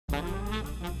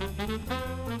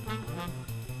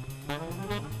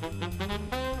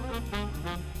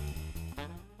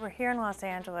here in Los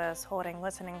Angeles holding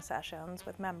listening sessions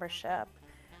with membership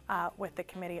with the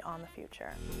Committee on the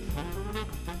Future.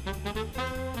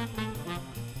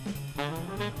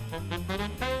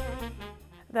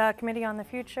 The Committee on the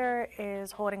Future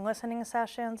is holding listening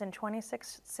sessions in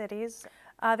 26 cities.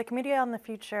 The Committee on the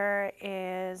Future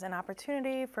is an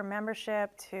opportunity for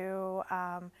membership to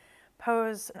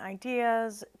pose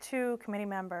ideas to committee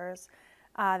members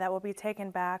that will be taken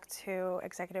back to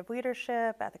executive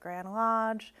leadership at the Grand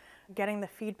Lodge, getting the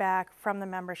feedback from the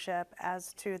membership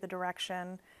as to the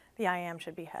direction the IAM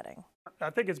should be heading. I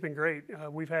think it's been great.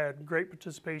 We've had great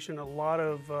participation, a lot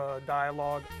of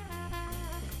dialogue.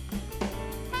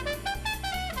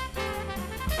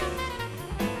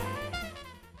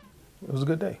 It was a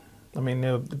good day. I mean,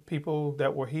 the people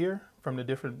that were here from the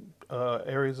different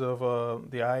areas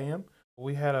of the IAM,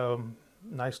 we had a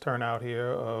nice turnout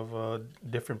here of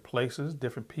different places,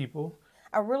 different people.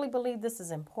 I really believe this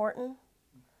is important.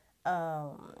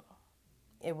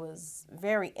 It was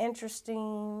very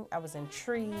interesting. I was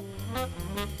intrigued.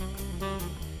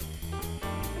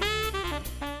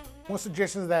 One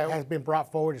suggestion that has been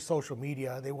brought forward is social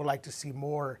media. They would like to see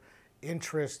more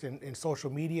interest in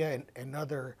social media and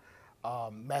other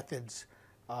methods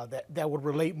that would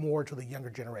relate more to the younger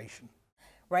generation.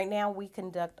 Right now, we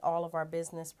conduct all of our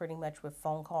business pretty much with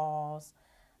phone calls.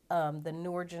 The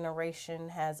newer generation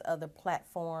has other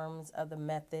platforms, other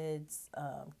methods.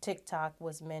 TikTok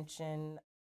was mentioned.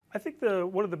 I think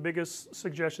one of the biggest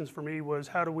suggestions for me was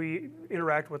how do we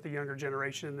interact with the younger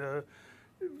generation,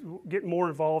 get more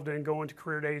involved in going to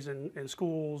career days in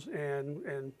schools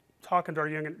and talking to our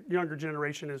younger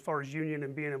generation as far as union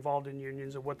and being involved in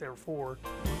unions and what they're for.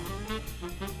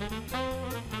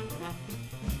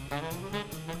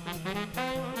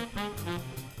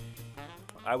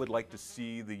 I would like to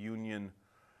see the union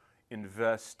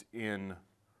invest in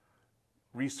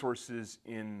resources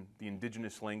in the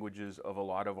indigenous languages of a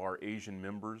lot of our Asian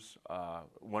members.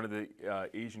 One of the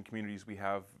Asian communities we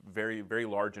have very, very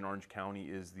large in Orange County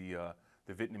is the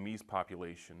Vietnamese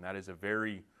population. That is a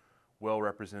very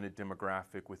well-represented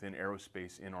demographic within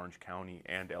aerospace in Orange County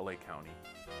and LA County.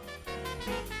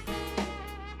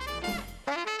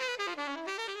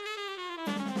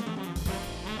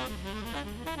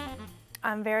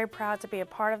 I'm very proud to be a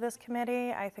part of this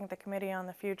committee. I think the Committee on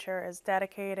the Future is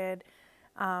dedicated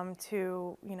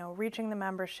to reaching the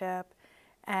membership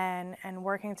and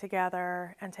working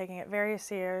together and taking it very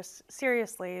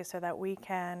seriously so that we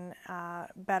can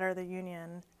better the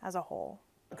union as a whole.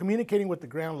 Communicating with the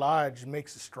Grand Lodge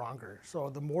makes us stronger. So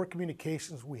the more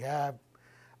communications we have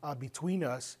between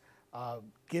us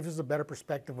gives us a better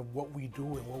perspective of what we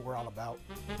do and what we're all about.